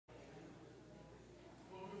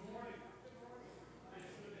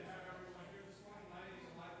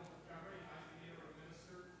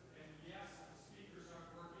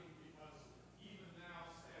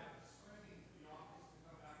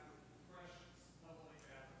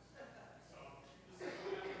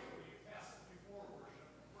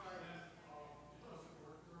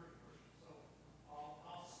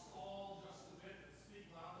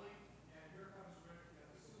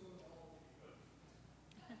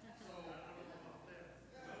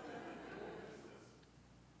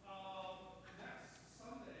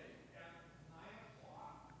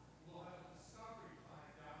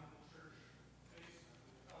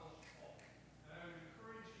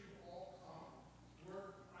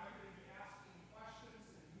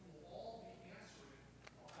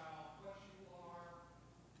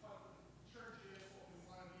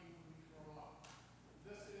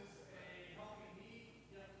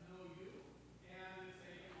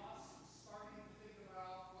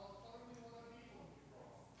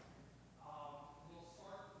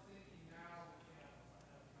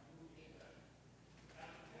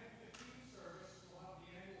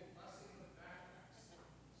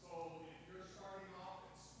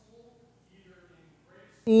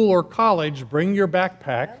school or college, bring your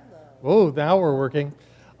backpack. Oh, now we're working.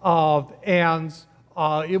 And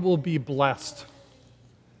it will be blessed.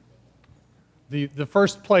 The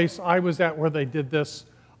first place I was at where they did this,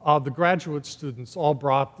 the graduate students all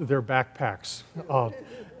brought their backpacks,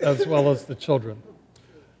 as well as the children.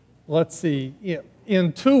 Let's see.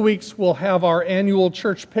 In 2 weeks, we'll have our annual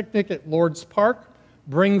church picnic at Lord's Park.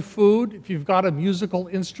 Bring food. If you've got a musical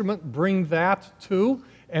instrument, bring that too,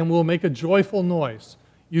 and we'll make a joyful noise.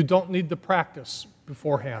 You don't need to practice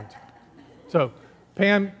beforehand. So,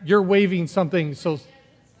 Pam, you're waving something, so...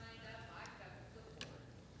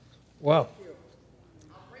 Well.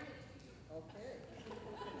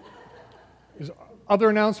 Other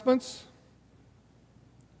announcements?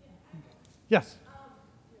 Yes.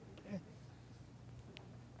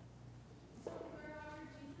 So for our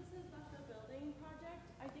Jesus has Left the Building project,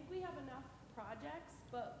 I think we have enough projects,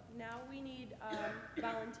 but now we need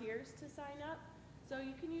volunteers to sign up. So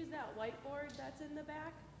you can use that whiteboard that's in the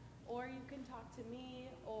back, or you can talk to me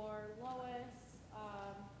or Lois,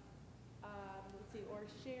 let's see, or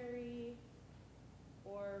Sherry,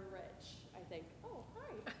 or Rich, I think. Oh,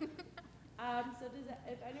 hi. So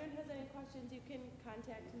if anyone has any questions, you can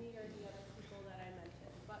contact me or the other people that I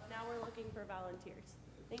mentioned. But now we're looking for volunteers.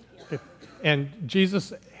 Thank you. Okay. And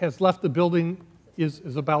Jesus has Left the Building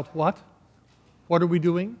is about what? What are we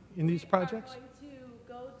doing in these projects? We are going to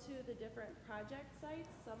go to the different project sites.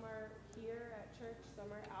 Some are here at church, some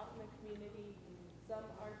are out in the community, some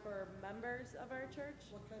are for members of our church.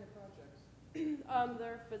 What kind of projects?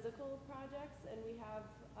 They're physical projects, and we have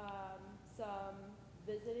some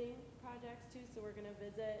visiting projects too. So we're going to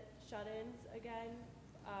visit shut-ins again,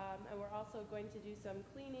 and we're also going to do some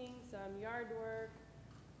cleaning, some yard work,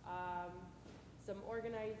 some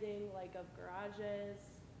organizing like of garages.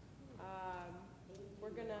 We're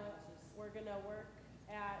gonna work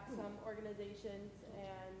at some organizations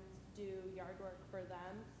and do yard work for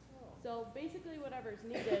them. So basically whatever's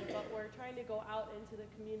needed, but we're trying to go out into the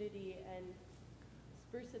community and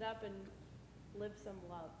spruce it up and live some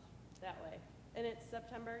love that way. And it's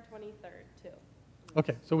September 23rd too.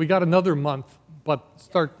 Okay, so we got another month, but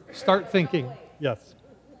start thinking. Yes.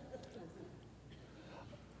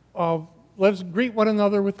 Let's greet one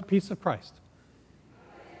another with the peace of Christ.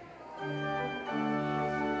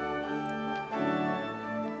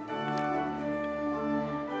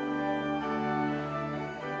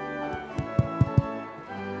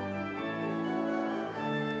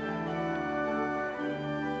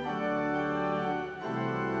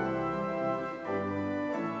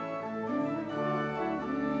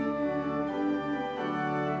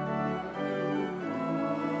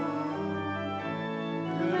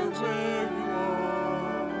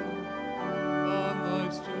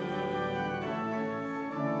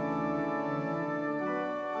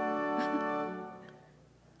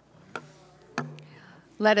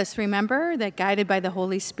 Let us remember that guided by the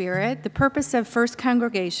Holy Spirit, the purpose of First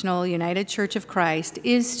Congregational United Church of Christ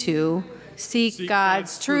is to seek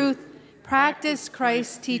God's truth, practice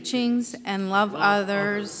Christ's teachings, and love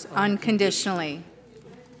others unconditionally.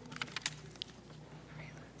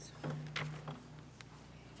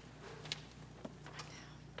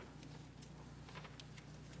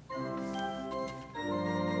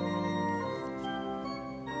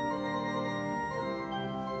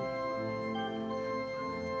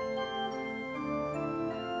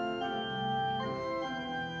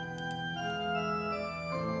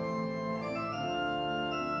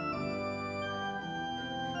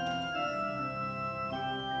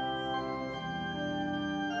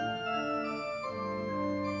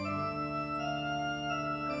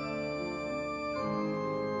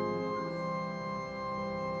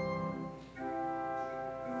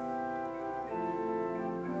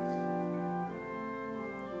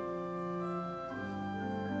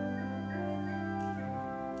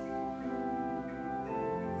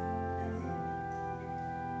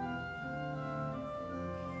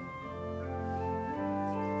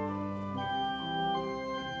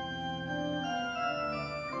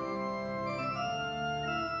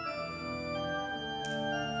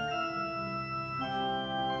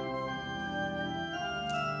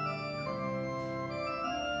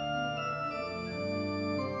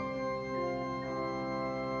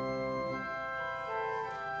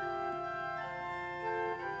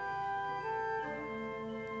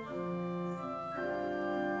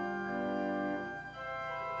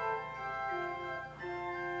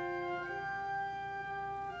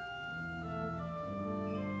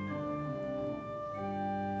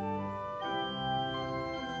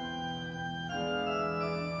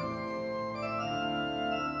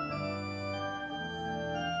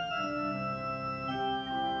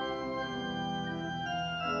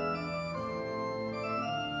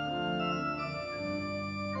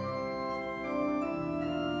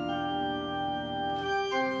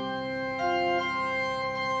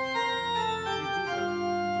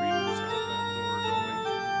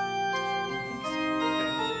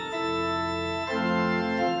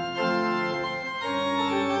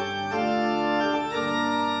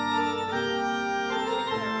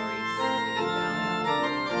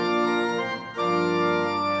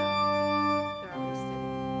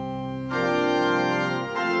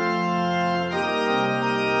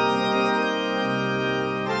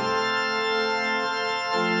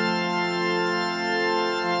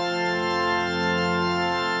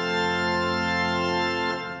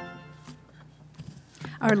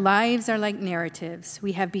 Our lives are like narratives.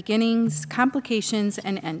 We have beginnings, complications,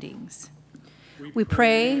 and endings. We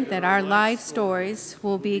pray that our life stories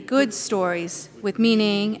will be good stories with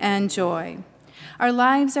meaning and joy. Our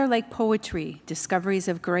lives are like poetry, discoveries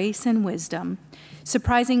of grace and wisdom,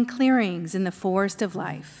 surprising clearings in the forest of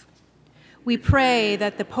life. We pray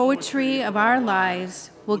that the poetry of our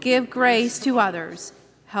lives will give grace to others,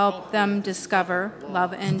 help them discover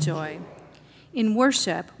love and joy. In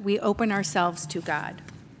worship, we open ourselves to God,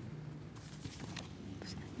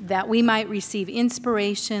 that we might receive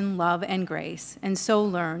inspiration, love, and grace, and so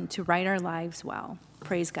learn to write our lives well.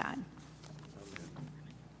 Praise God.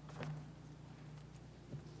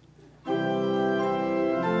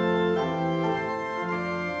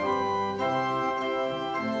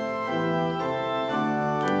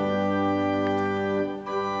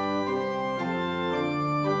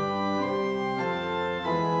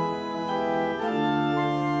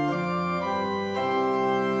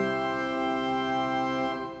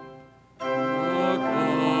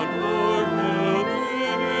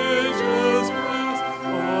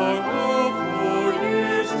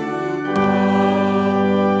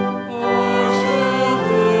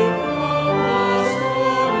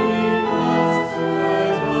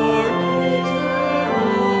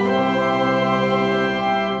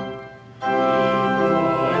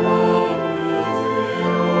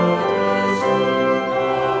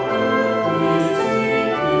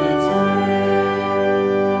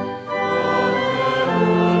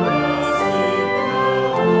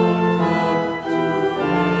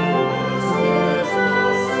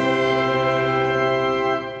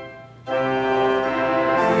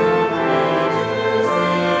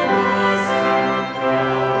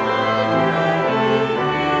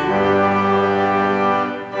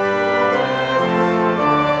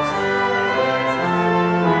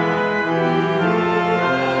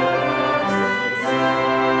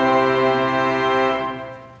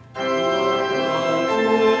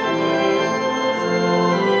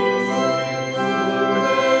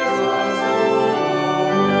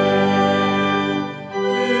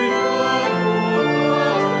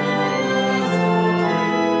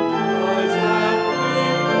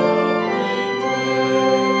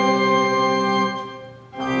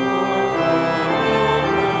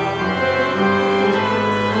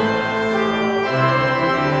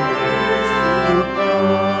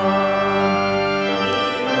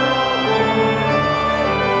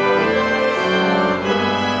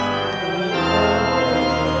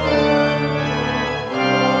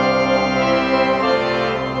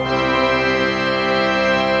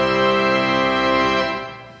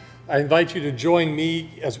 I invite you to join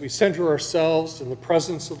me as we center ourselves in the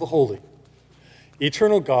presence of the Holy.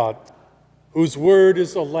 Eternal God, whose word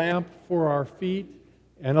is a lamp for our feet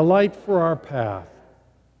and a light for our path,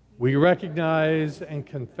 we recognize and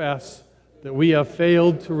confess that we have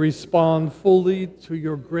failed to respond fully to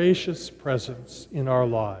your gracious presence in our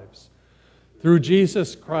lives. Through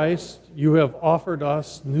Jesus Christ, you have offered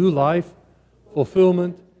us new life,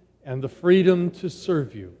 fulfillment, and the freedom to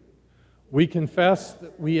serve you. We confess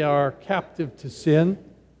that we are captive to sin,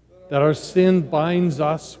 that our sin binds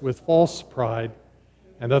us with false pride,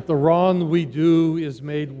 and that the wrong we do is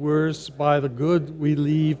made worse by the good we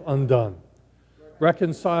leave undone.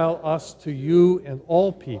 Reconcile us to you and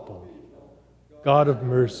all people, God of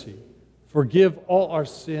mercy. Forgive all our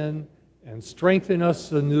sin and strengthen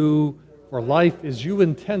us anew for life as you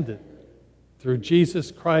intended. Through Jesus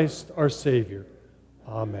Christ, our Savior.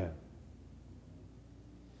 Amen.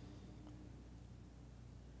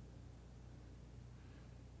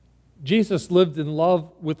 Jesus lived in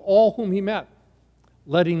love with all whom he met,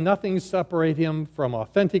 letting nothing separate him from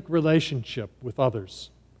authentic relationship with others.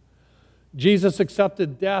 Jesus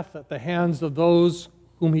accepted death at the hands of those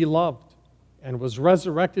whom he loved and was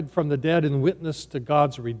resurrected from the dead in witness to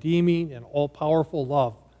God's redeeming and all-powerful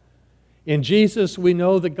love. In Jesus, we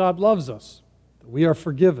know that God loves us, that we are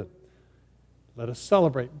forgiven. Let us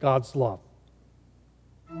celebrate God's love.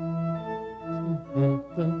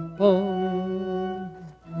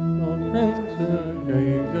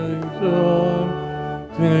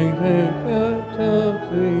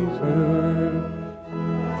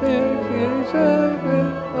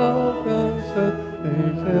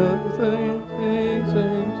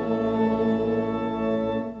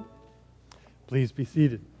 Please be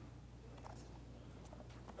seated.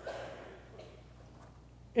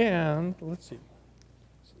 And let's see.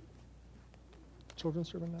 Children's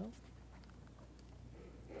sermon now?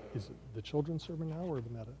 Is it the children's sermon now or the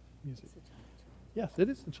meta music? Yes, it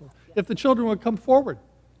is the children. If the children would come forward.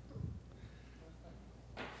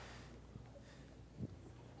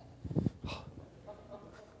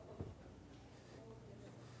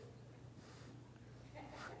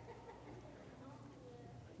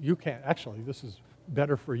 You can't. Actually, this is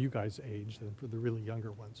better for you guys' age than for the really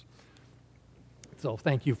younger ones. So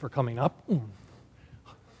thank you for coming up.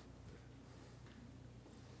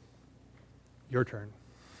 Your turn.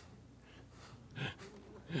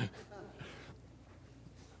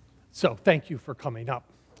 So thank you for coming up.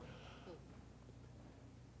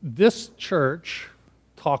 This church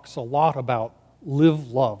talks a lot about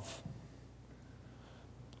live love.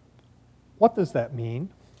 What does that mean?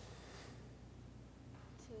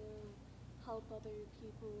 To help other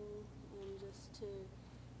people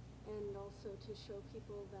and also to show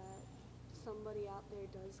people that somebody out there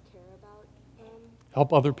does care about them.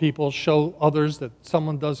 Help other people, show others that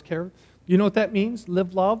someone does care. You know what that means?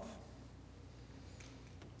 Live love?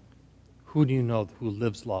 Who do you know who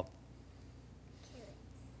lives love?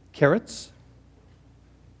 Carrots?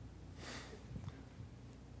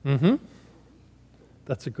 Mm-hmm.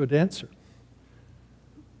 That's a good answer.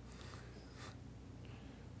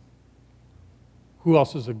 Who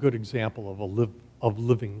else is a good example of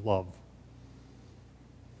living love?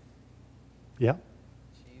 Yeah?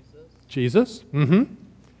 Jesus? Mm-hmm.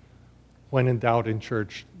 When in doubt in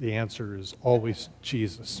church, the answer is always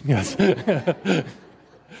Jesus. Yes.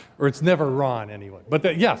 Or it's never Ron anyway.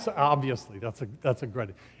 But yes, obviously, that's a great.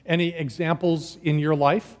 Any examples in your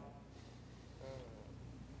life?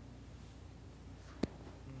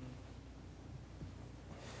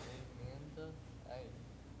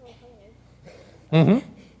 Mm-hmm.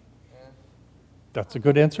 That's a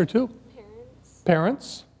good answer too.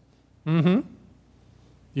 Parents? Mm-hmm.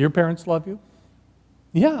 Your parents love you?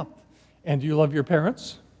 Yeah. And do you love your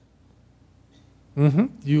parents? Mm-hmm.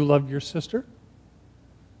 Do you love your sister?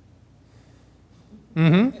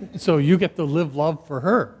 Mm-hmm. So you get to live love for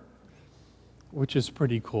her, which is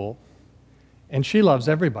pretty cool. And she loves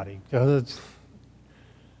everybody.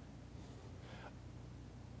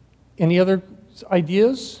 Any other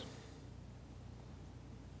ideas?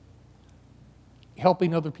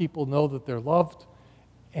 Helping other people know that they're loved,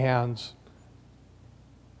 and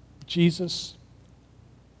Jesus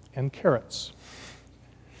and carrots.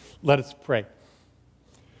 Let us pray.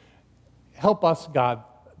 Help us, God,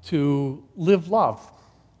 to live love,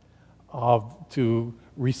 to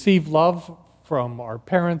receive love from our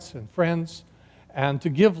parents and friends, and to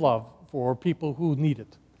give love for people who need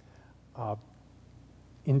it.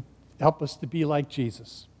 Help us to be like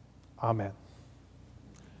Jesus. Amen.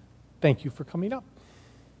 Thank you for coming up.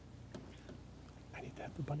 I need to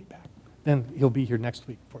have the bunny back. Then he'll be here next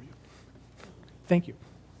week for you. Thank you.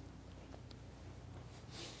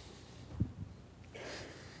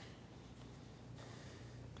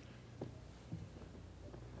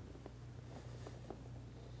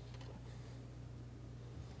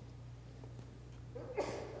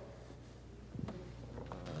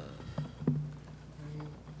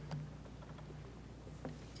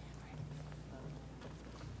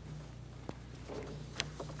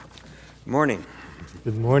 Morning.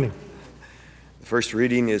 Good morning. The first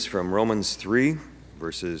reading is from Romans 3,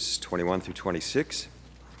 verses 21 through 26.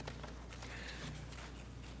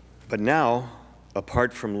 But now,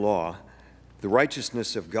 apart from law, the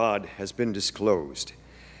righteousness of God has been disclosed,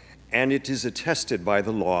 and it is attested by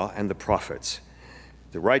the law and the prophets,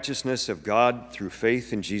 the righteousness of God through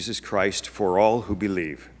faith in Jesus Christ for all who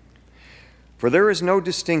believe. For there is no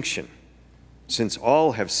distinction, since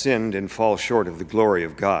all have sinned and fall short of the glory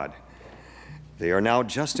of God. They are now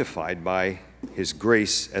justified by his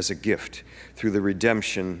grace as a gift through the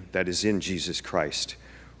redemption that is in Jesus Christ,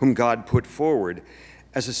 whom God put forward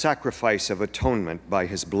as a sacrifice of atonement by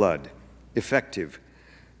his blood, effective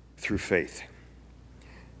through faith.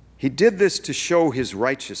 He did this to show his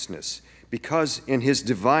righteousness, because in his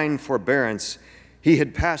divine forbearance he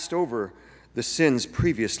had passed over the sins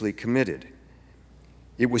previously committed.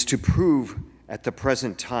 It was to prove at the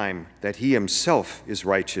present time that he himself is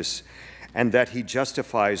righteous, and that he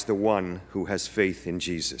justifies the one who has faith in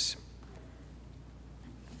Jesus.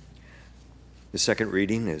 The second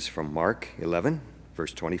reading is from Mark 11,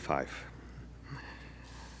 verse 25.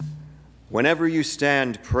 Whenever you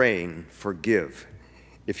stand praying, forgive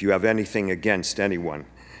if you have anything against anyone,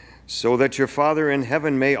 so that your Father in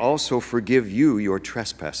heaven may also forgive you your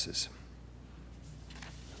trespasses.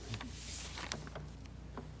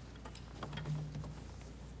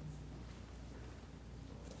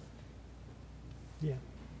 Yeah.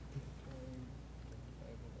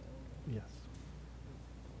 Yes.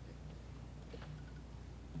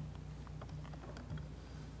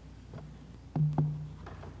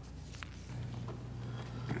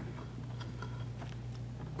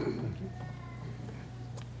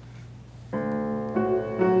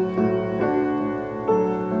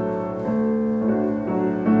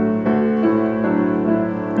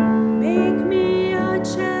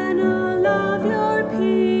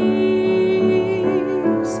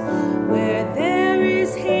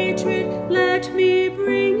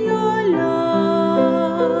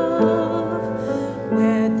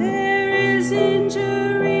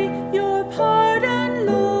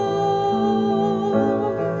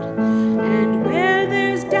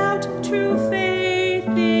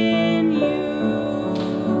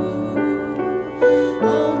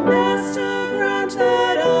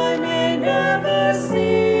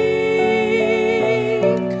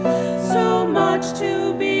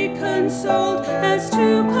 consoled as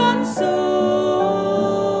to console,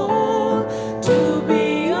 to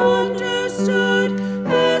be understood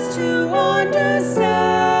as to understand,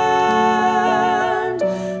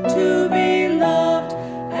 to be loved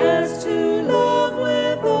as to love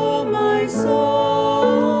with all my soul.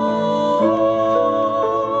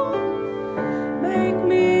 Make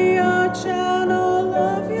me a channel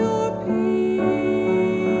of your peace.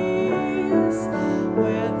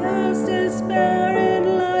 Where there's despair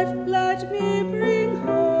in life, let me bring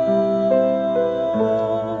hope.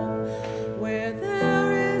 Where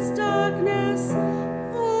there is darkness,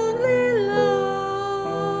 only light.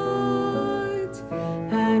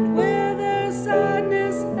 And where there's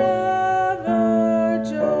sadness, ever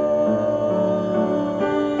joy.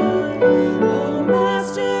 Oh,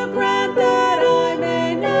 Master, grant that I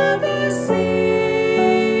may never seek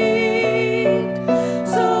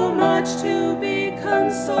so much to be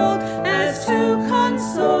consoled as to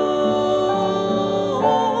console,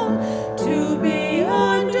 to be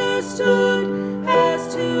understood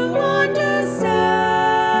as to understand,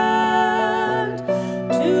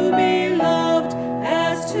 to be loved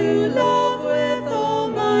as to love with all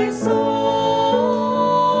my soul.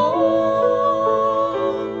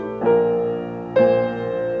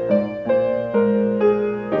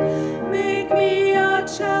 Make me a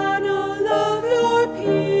channel of your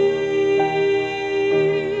peace.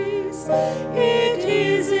 It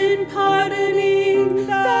is in pardoning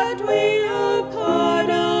that we are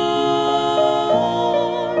pardoned,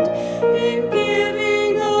 in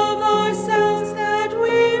giving of ourselves that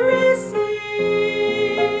we receive,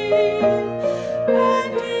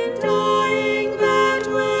 and in dying that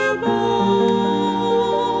we're born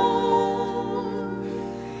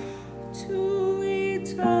to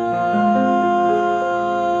eternal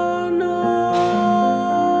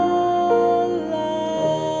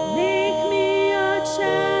love. Make me a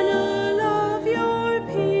channel of your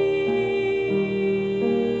peace.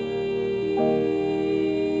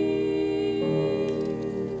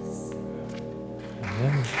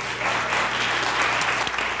 Amen.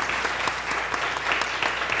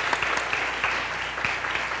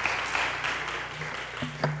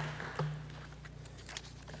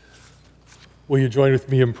 Will you join with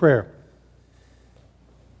me in prayer?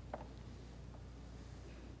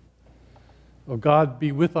 Oh God,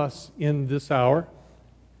 be with us in this hour,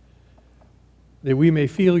 that we may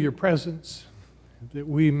feel your presence, that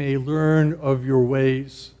we may learn of your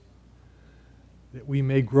ways, that we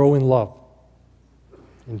may grow in love.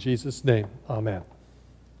 In Jesus' name, amen.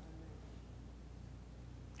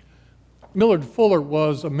 Millard Fuller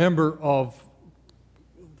was a member of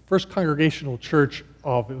First Congregational Church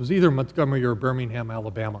of, it was either Montgomery or Birmingham,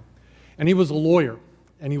 Alabama. And he was a lawyer,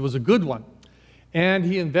 and he was a good one. And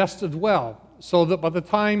he invested well, so that by the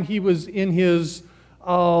time he was in his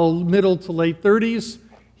middle to late 30s,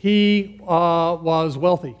 he was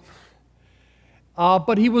wealthy.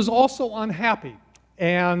 But he was also unhappy.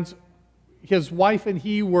 And his wife and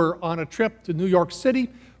he were on a trip to New York City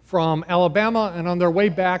from Alabama, and on their way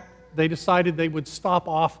back, they decided they would stop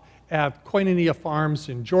off at Koinonia Farms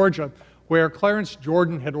in Georgia, where Clarence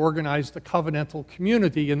Jordan had organized a covenantal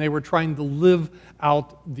community, and they were trying to live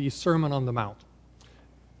out the Sermon on the Mount.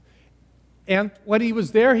 And when he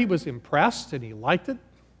was there, he was impressed, and he liked it,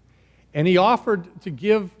 and he offered to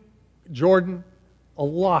give Jordan a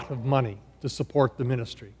lot of money to support the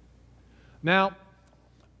ministry. Now,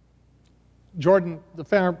 Jordan, the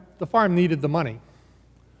farm needed the money.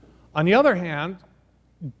 On the other hand,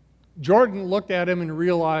 Jordan looked at him and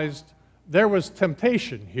realized there was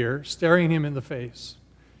temptation here staring him in the face.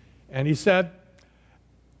 And he said,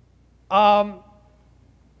 what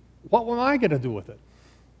am I going to do with it?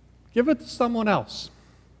 Give it to someone else.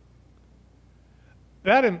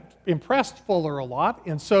 That impressed Fuller a lot,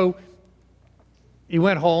 and so he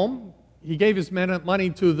went home. He gave his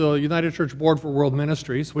money to the United Church Board for World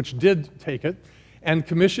Ministries, which did take it, and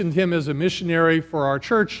commissioned him as a missionary for our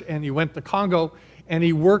church, and he went to Congo, and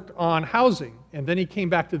he worked on housing. And then he came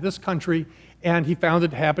back to this country, and he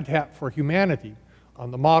founded Habitat for Humanity on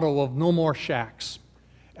the motto of no more shacks.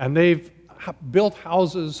 And they've built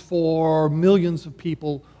houses for millions of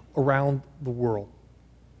people around the world.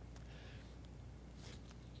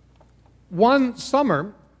 One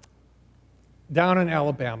summer, down in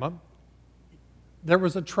Alabama, there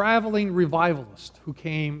was a traveling revivalist who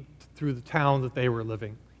came through the town that they were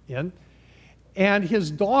living in, and his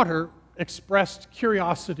daughter expressed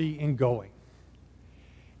curiosity in going.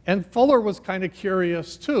 And Fuller was kind of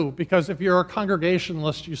curious too, because if you're a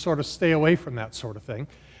Congregationalist, you sort of stay away from that sort of thing.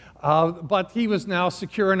 But he was now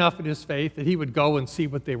secure enough in his faith that he would go and see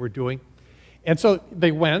what they were doing. And so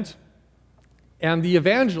they went, and the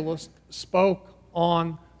evangelist spoke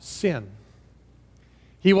on sin.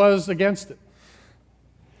 He was against it.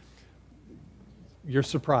 You're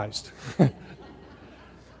surprised.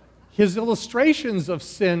 His illustrations of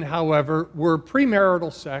sin, however, were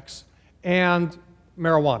premarital sex and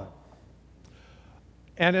marijuana.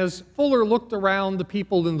 And as Fuller looked around the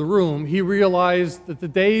people in the room, he realized that the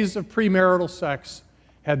days of premarital sex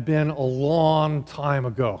had been a long time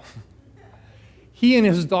ago. He and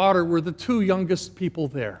his daughter were the two youngest people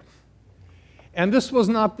there. And this was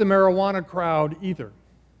not the marijuana crowd either.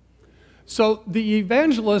 So the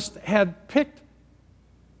evangelist had picked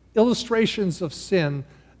illustrations of sin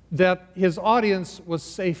that his audience was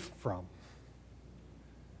safe from.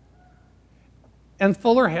 And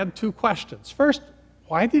Fuller had two questions. First,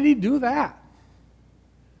 why did he do that?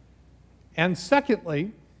 And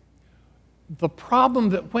secondly, the problem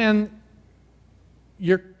that when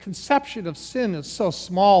your conception of sin is so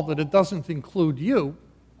small that it doesn't include you,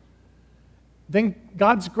 then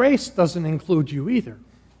God's grace doesn't include you either.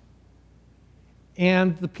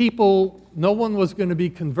 And the people, no one was going to be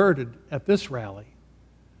converted at this rally.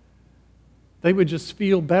 They would just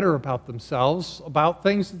feel better about themselves, about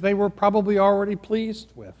things that they were probably already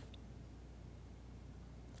pleased with.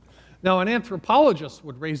 Now, an anthropologist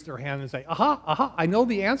would raise their hand and say, aha, I know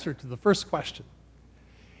the answer to the first question.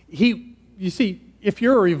 You see, if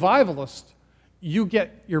you're a revivalist, you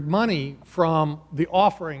get your money from the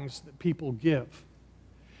offerings that people give.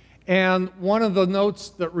 And one of the notes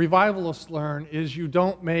that revivalists learn is you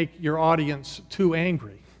don't make your audience too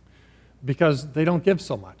angry because they don't give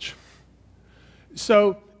so much.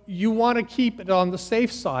 So you want to keep it on the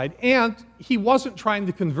safe side. And he wasn't trying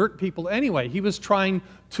to convert people anyway. He was trying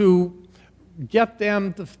to get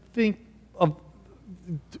them to think of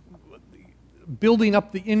building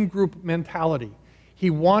up the in-group mentality. He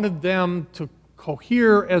wanted them to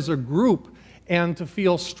cohere as a group and to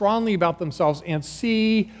feel strongly about themselves and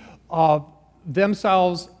see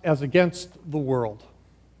themselves as against the world.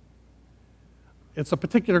 It's a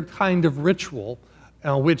particular kind of ritual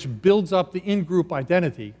which builds up the in-group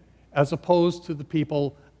identity as opposed to the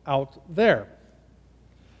people out there.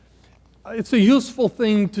 It's a useful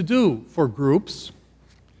thing to do for groups,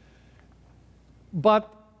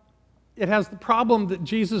 but it has the problem that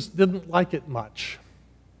Jesus didn't like it much,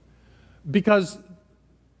 because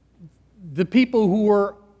the people who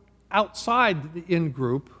were outside the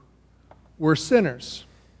in-group were sinners.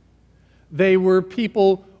 They were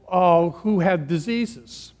people who had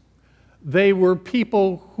diseases. They were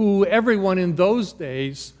people who everyone in those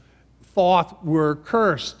days thought were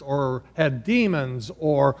cursed or had demons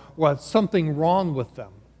or was something wrong with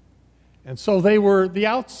them. And so they were the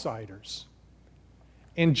outsiders.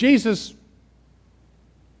 And Jesus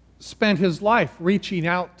spent his life reaching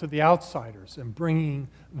out to the outsiders and bringing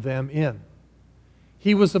them in.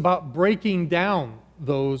 He was about breaking down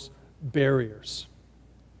those barriers.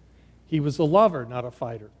 He was a lover, not a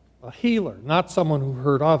fighter, a healer, not someone who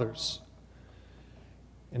hurt others.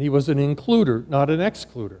 And he was an includer, not an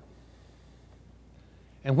excluder.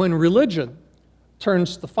 And when religion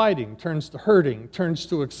turns to fighting, turns to hurting, turns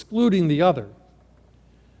to excluding the other,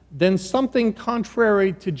 then something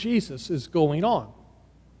contrary to Jesus is going on.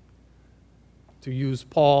 To use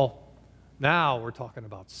Paul, now we're talking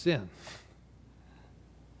about sin.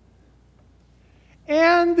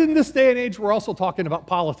 And in this day and age, we're also talking about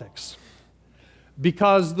politics.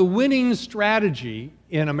 Because the winning strategy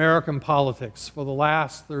in American politics for the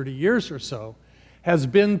last 30 years or so has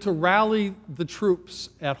been to rally the troops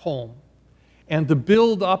at home and to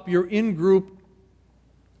build up your in-group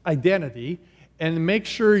identity and make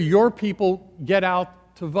sure your people get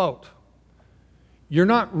out to vote. You're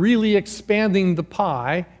not really expanding the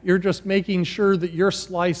pie, you're just making sure that your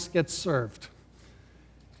slice gets served.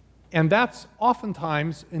 And that's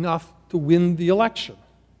oftentimes enough to win the election,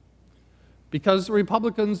 because the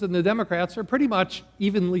Republicans and the Democrats are pretty much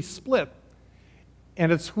evenly split.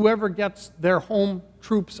 And it's whoever gets their home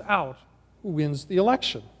troops out who wins the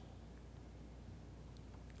election.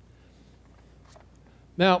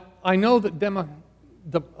 Now, I know that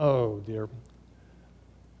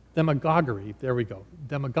demagoguery, there we go,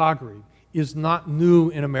 demagoguery is not new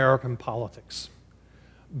in American politics.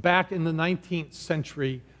 Back in the 19th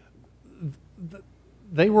century,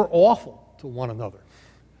 they were awful to one another.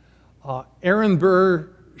 Aaron Burr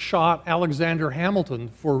shot Alexander Hamilton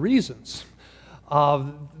for reasons,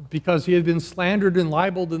 because he had been slandered and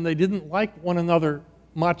libeled and they didn't like one another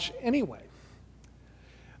much anyway.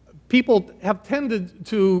 People have tended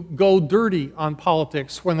to go dirty on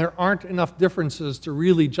politics when there aren't enough differences to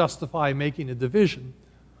really justify making a division.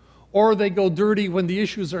 Or they go dirty when the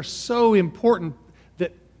issues are so important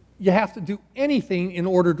that you have to do anything in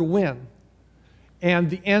order to win,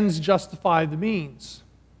 and the ends justify the means.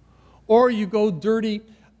 Or you go dirty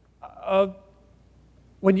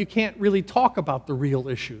when you can't really talk about the real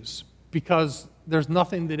issues because there's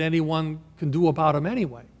nothing that anyone can do about them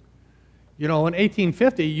anyway. You know, in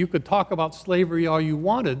 1850, you could talk about slavery all you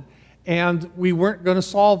wanted, and we weren't going to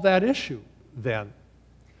solve that issue then.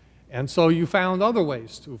 And so you found other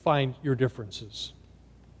ways to find your differences.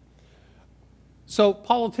 So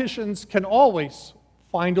politicians can always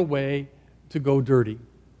find a way to go dirty.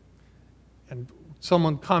 And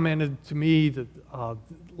someone commented to me that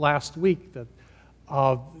last week that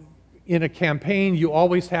in a campaign you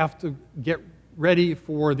always have to get ready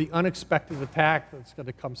for the unexpected attack that's going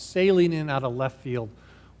to come sailing in out of left field,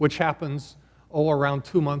 which happens around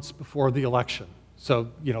 2 months before the election.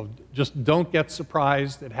 So, you know, just don't get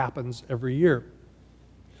surprised. It happens every year.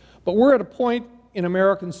 But we're at a point in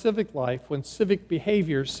American civic life when civic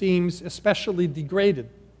behavior seems especially degraded.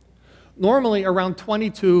 Normally, around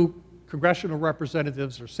 22 congressional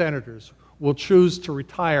representatives or senators will choose to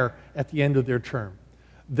retire at the end of their term.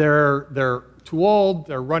 They're too old,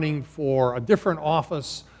 they're running for a different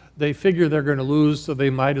office, they figure they're going to lose, so they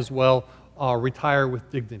might as well retire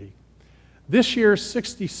with dignity. This year,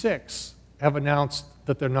 66 have announced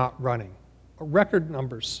that they're not running. Record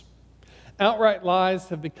numbers. Outright lies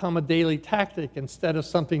have become a daily tactic instead of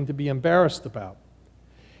something to be embarrassed about.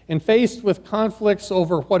 And faced with conflicts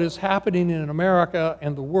over what is happening in America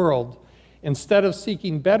and the world, instead of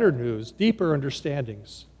seeking better news, deeper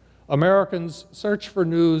understandings, Americans' search for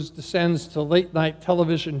news descends to late-night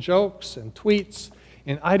television jokes and tweets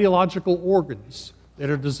and ideological organs that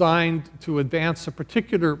are designed to advance a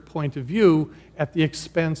particular point of view at the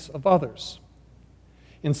expense of others.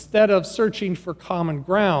 Instead of searching for common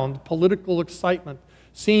ground, political excitement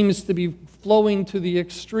seems to be flowing to the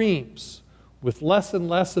extremes, with less and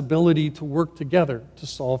less ability to work together to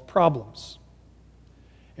solve problems.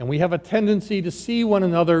 And we have a tendency to see one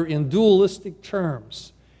another in dualistic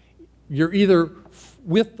terms. You're either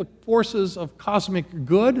with the forces of cosmic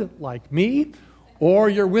good, like me, or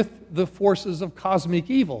you're with the forces of cosmic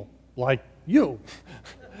evil, like you.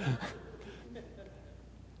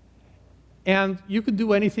 And you can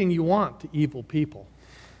do anything you want to evil people.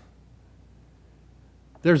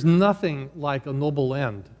 There's nothing like a noble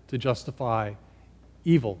end to justify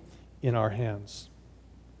evil in our hands.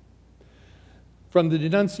 From the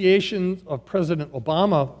denunciation of President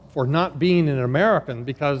Obama for not being an American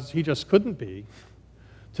because he just couldn't be,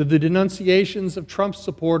 to the denunciations of Trump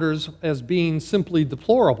supporters as being simply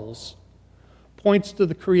deplorables, points to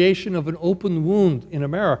the creation of an open wound in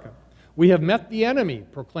America. We have met the enemy,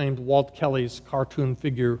 proclaimed Walt Kelly's cartoon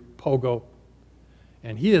figure, Pogo,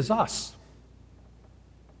 and he is us.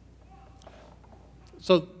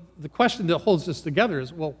 So the question that holds this together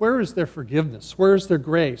is, well, where is their forgiveness? Where is their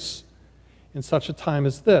grace in such a time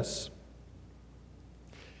as this?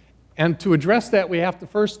 And to address that, we have to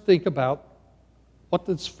first think about, what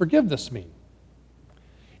does forgiveness mean?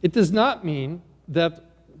 It does not mean that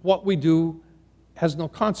what we do has no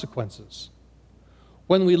consequences.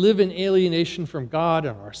 When we live in alienation from God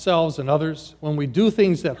and ourselves and others, when we do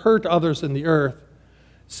things that hurt others in the earth,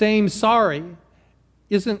 saying sorry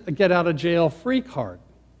isn't a get-out-of-jail-free card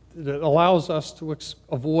that allows us to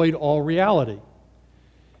avoid all reality.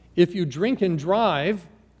 If you drink and drive,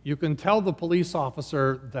 you can tell the police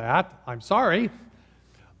officer that, I'm sorry,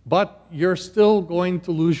 but you're still going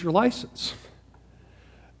to lose your license.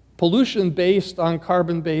 Pollution based on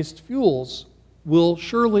carbon-based fuels will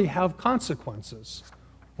surely have consequences,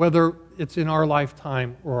 whether it's in our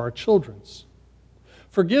lifetime or our children's.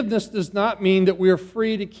 Forgiveness does not mean that we are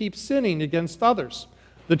free to keep sinning against others.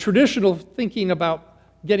 The traditional thinking about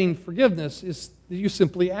getting forgiveness is that you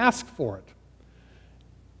simply ask for it.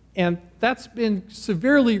 And that's been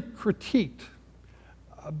severely critiqued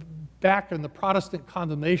back in the Protestant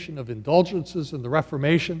condemnation of indulgences in the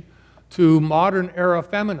Reformation to modern-era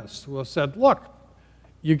feminists who have said, look,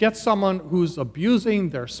 you get someone who's abusing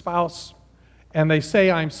their spouse, and they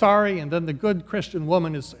say, I'm sorry, and then the good Christian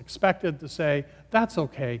woman is expected to say, that's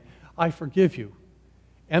okay, I forgive you.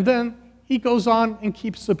 And then he goes on and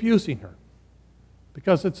keeps abusing her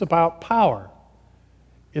because it's about power.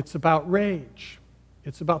 It's about rage.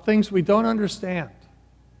 It's about things we don't understand.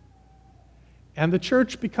 And the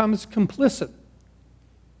church becomes complicit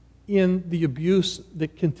in the abuse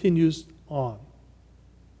that continues on.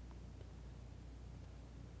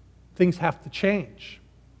 Things have to change.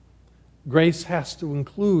 Grace has to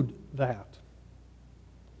include that.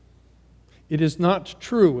 It is not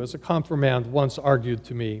true, as a confirmand once argued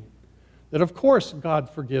to me, that of course God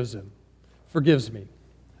forgives me.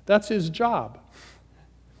 That's his job.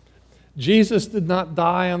 Jesus did not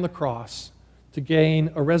die on the cross to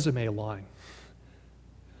gain a resume line.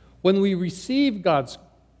 When we receive God's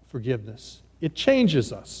forgiveness, it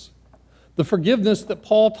changes us. The forgiveness that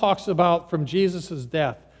Paul talks about from Jesus'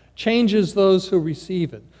 death changes those who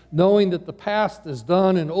receive it, knowing that the past is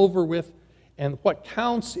done and over with, and what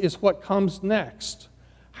counts is what comes next,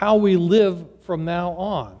 how we live from now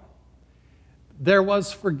on. There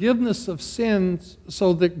was forgiveness of sins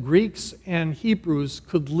so that Greeks and Hebrews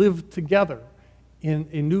could live together in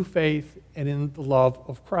a new faith and in the love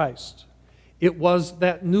of Christ. It was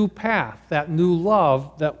that new path, that new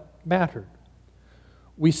love that mattered.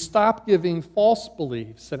 We stopped giving false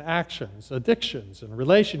beliefs and actions, addictions and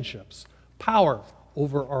relationships power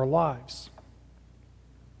over our lives.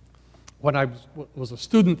 When I was a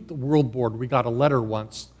student at the World Board, we got a letter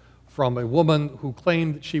once from a woman who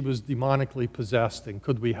claimed that she was demonically possessed, and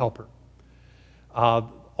could we help her?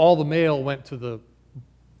 All the mail went to the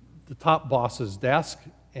top boss's desk,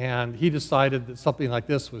 and he decided that something like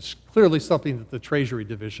this was clearly something that the Treasury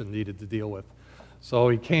Division needed to deal with. So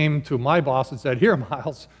he came to my boss and said, "Here,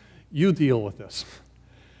 Miles, you deal with this."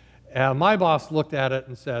 And my boss looked at it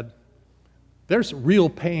and said, "There's real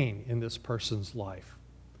pain in this person's life.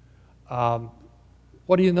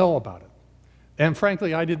 What do you know about it?" And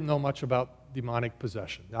frankly, I didn't know much about demonic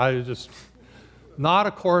possession. I was just not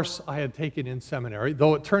a course I had taken in seminary,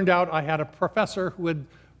 though it turned out I had a professor who had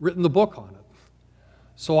written the book on it.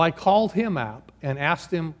 So I called him up and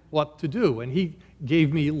asked him what to do, and he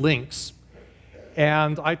gave me links.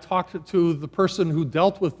 And I talked to the person who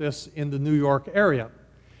dealt with this in the New York area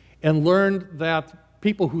and learned that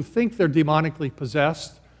people who think they're demonically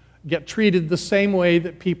possessed get treated the same way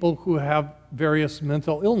that people who have various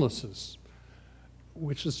mental illnesses,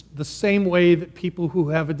 which is the same way that people who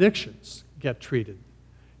have addictions get treated.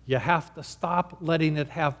 You have to stop letting it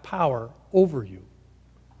have power over you.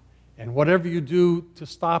 And whatever you do to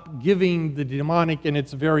stop giving the demonic in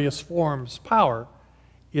its various forms power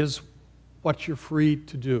is what you're free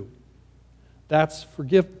to do. That's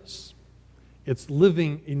forgiveness. It's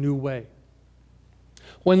living a new way.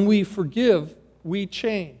 When we forgive, we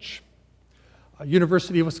change.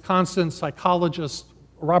 University of Wisconsin psychologist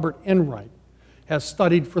Robert Enright has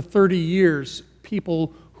studied for 30 years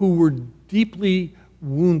people who were deeply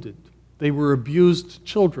wounded. They were abused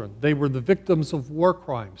children. They were the victims of war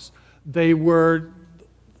crimes. They were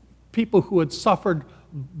people who had suffered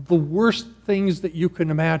the worst things that you can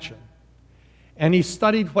imagine. And he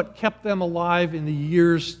studied what kept them alive in the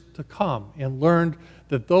years to come and learned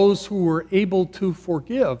that those who were able to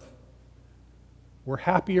forgive were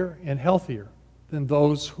happier and healthier than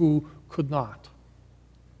those who could not.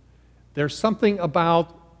 There's something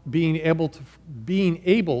about being able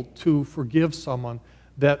to forgive someone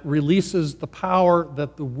that releases the power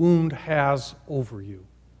that the wound has over you.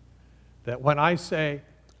 That when I say,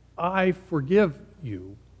 "I forgive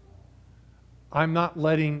you," I'm not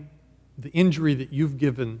letting the injury that you've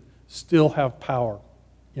given still have power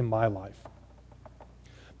in my life.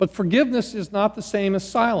 But forgiveness is not the same as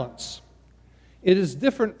silence. It is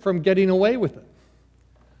different from getting away with it.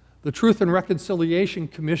 The Truth and Reconciliation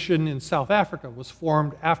Commission in South Africa was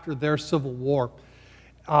formed after their civil war,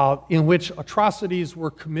 in which atrocities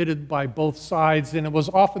were committed by both sides, and it was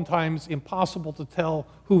oftentimes impossible to tell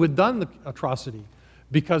who had done the atrocity,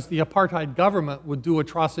 because the apartheid government would do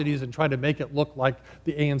atrocities and try to make it look like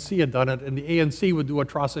the ANC had done it, and the ANC would do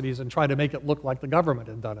atrocities and try to make it look like the government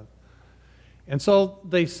had done it. And so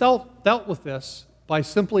they dealt with this by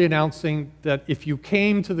simply announcing that if you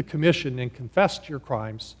came to the commission and confessed your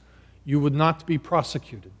crimes, you would not be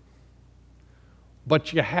prosecuted.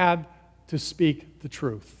 But you had to speak the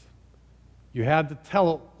truth. You had to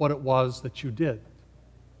tell what it was that you did.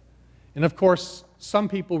 And of course, some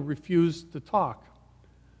people refused to talk.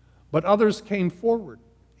 But others came forward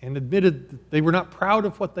and admitted that they were not proud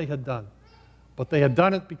of what they had done, but they had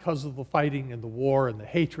done it because of the fighting and the war and the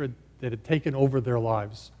hatred that had taken over their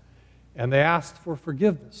lives. And they asked for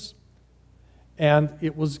forgiveness, and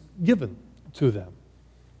it was given to them.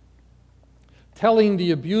 Telling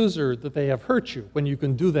the abuser that they have hurt you, when you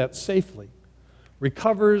can do that safely,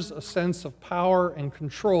 recovers a sense of power and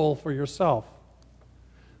control for yourself.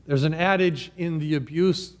 There's an adage in the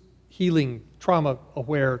abuse healing,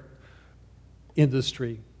 trauma-aware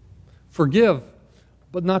industry: forgive,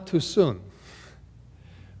 but not too soon.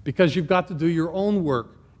 Because you've got to do your own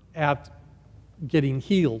work at getting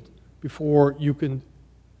healed before you can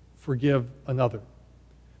forgive another,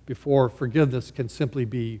 before forgiveness can simply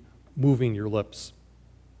be moving your lips.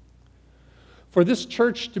 For this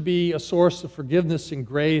church to be a source of forgiveness and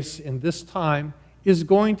grace in this time is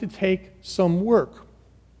going to take some work.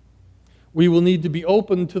 We will need to be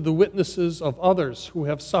open to the witnesses of others who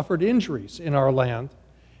have suffered injuries in our land,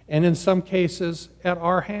 and in some cases, at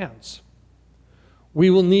our hands. We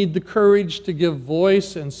will need the courage to give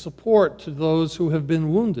voice and support to those who have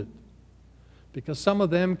been wounded, because some of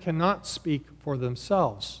them cannot speak for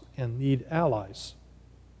themselves and need allies.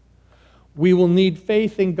 We will need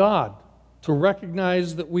faith in God to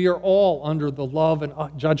recognize that we are all under the love and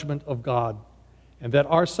judgment of God, and that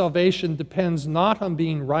our salvation depends not on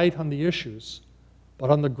being right on the issues, but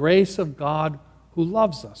on the grace of God who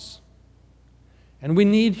loves us. And we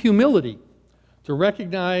need humility to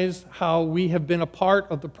recognize how we have been a part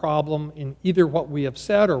of the problem in either what we have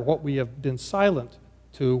said or what we have been silent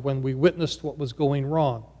to when we witnessed what was going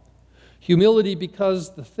wrong. Humility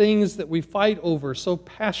because the things that we fight over so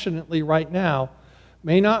passionately right now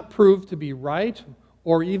may not prove to be right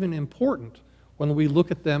or even important when we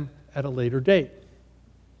look at them at a later date.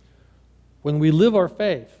 When we live our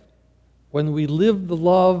faith, when we live the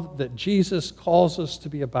love that Jesus calls us to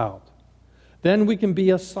be about, then we can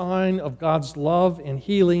be a sign of God's love and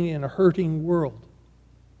healing in a hurting world.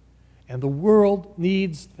 And the world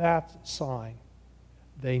needs that sign.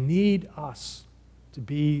 They need us to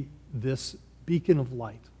be this beacon of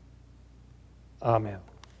light. Amen.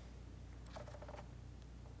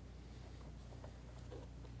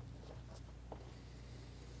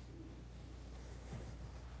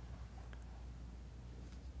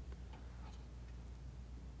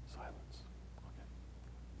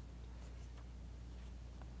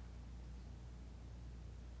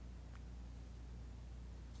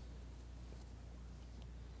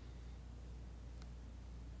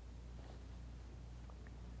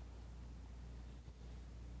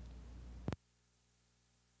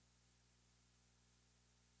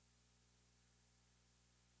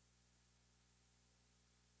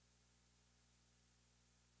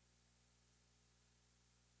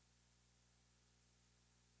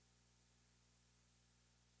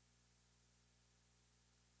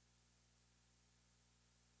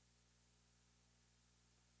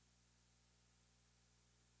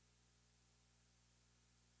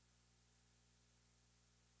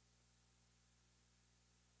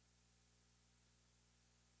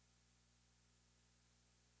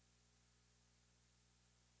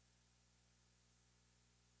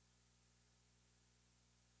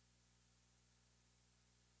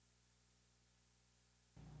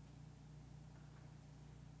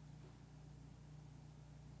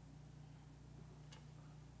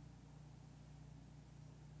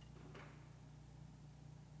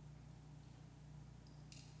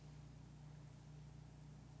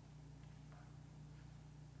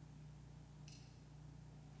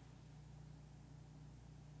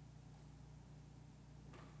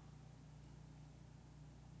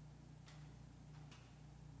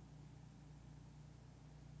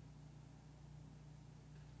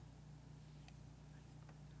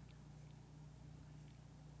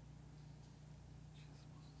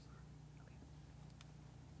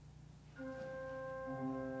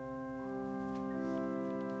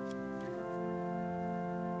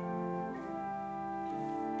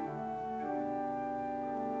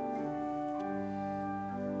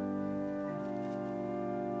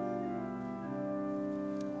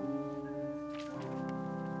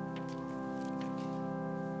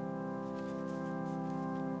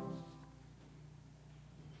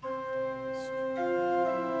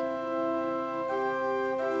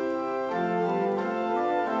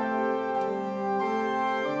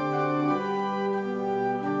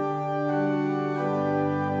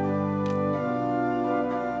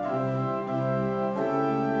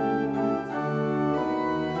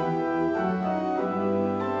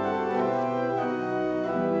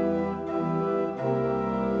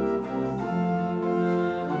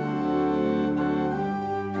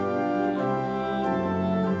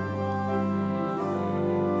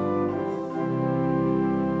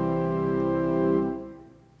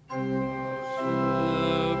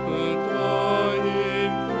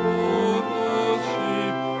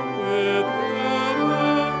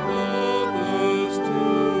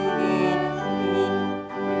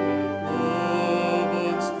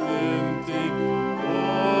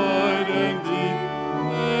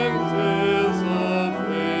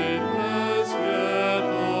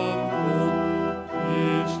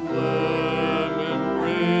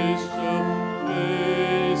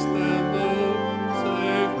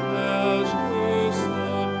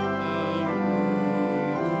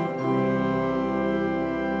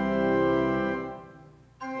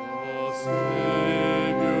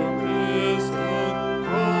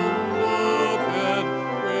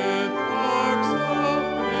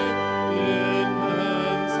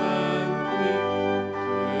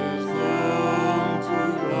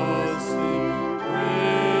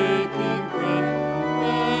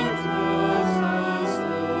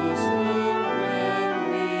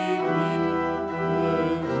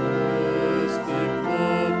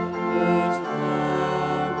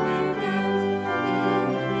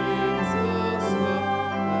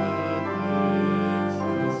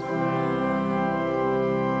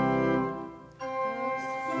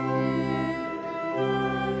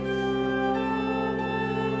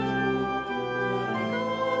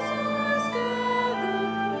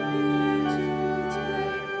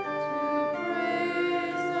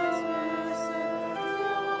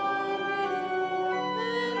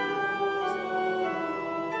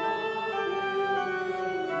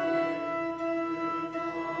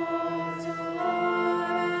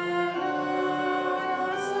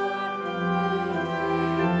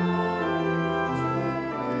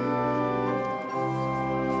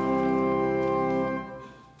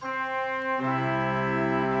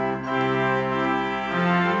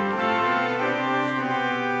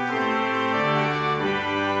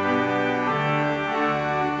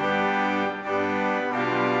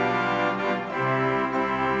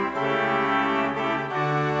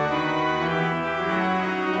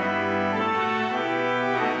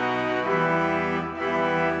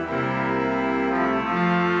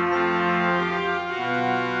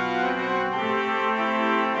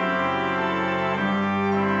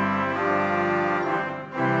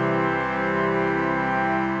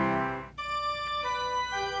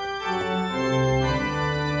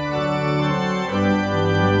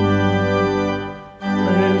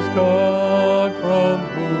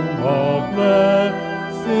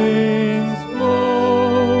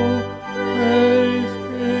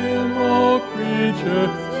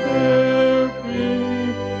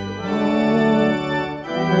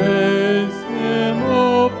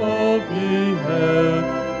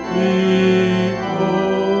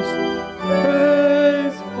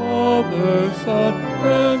 Father, Son,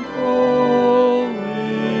 and Holy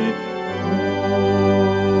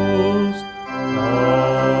Ghost.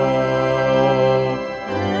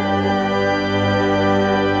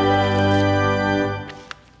 Amen.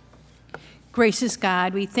 Gracious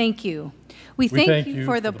God, we thank you. We thank you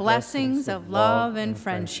for the blessings of love and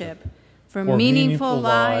friendship, for meaningful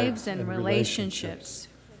lives and relationships,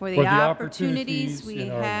 for the opportunities we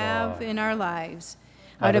have in our lives.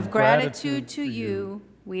 Out of gratitude to you,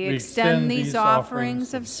 we extend these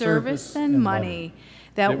offerings of service and money,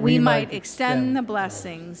 that we might extend the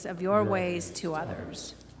blessings of your ways to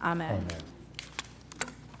others. Amen.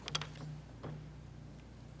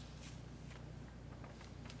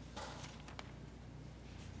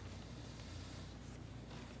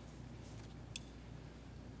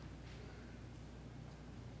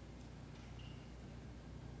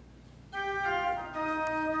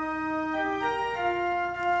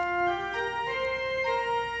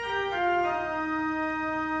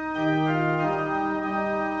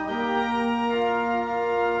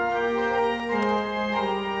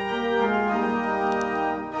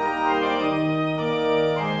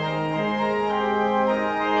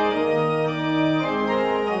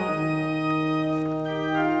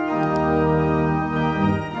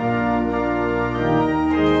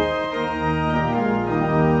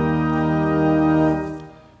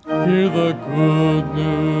 Hear the good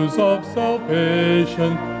news of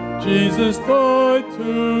salvation. Jesus died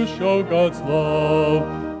to show God's love.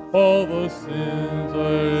 All the sins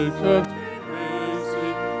I shed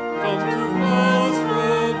erasing come to us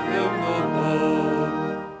from Him above.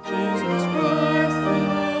 Jesus Christ,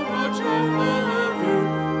 how much I love you.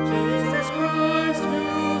 Jesus Christ,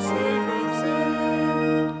 you save from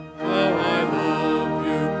sin. How I love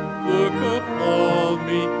you. Look upon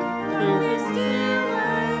me. Through His dear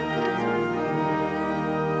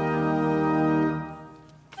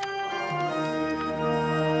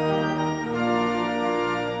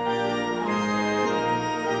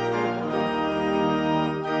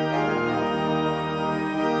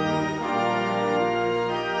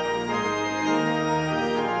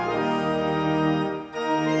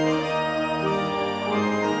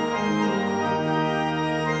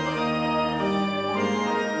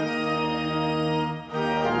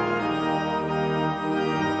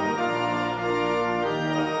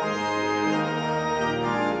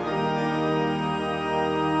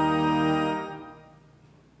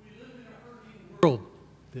world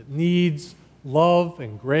that needs love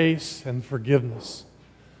and grace and forgiveness.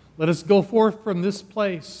 Let us go forth from this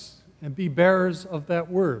place and be bearers of that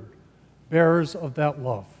word, bearers of that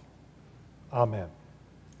love. Amen.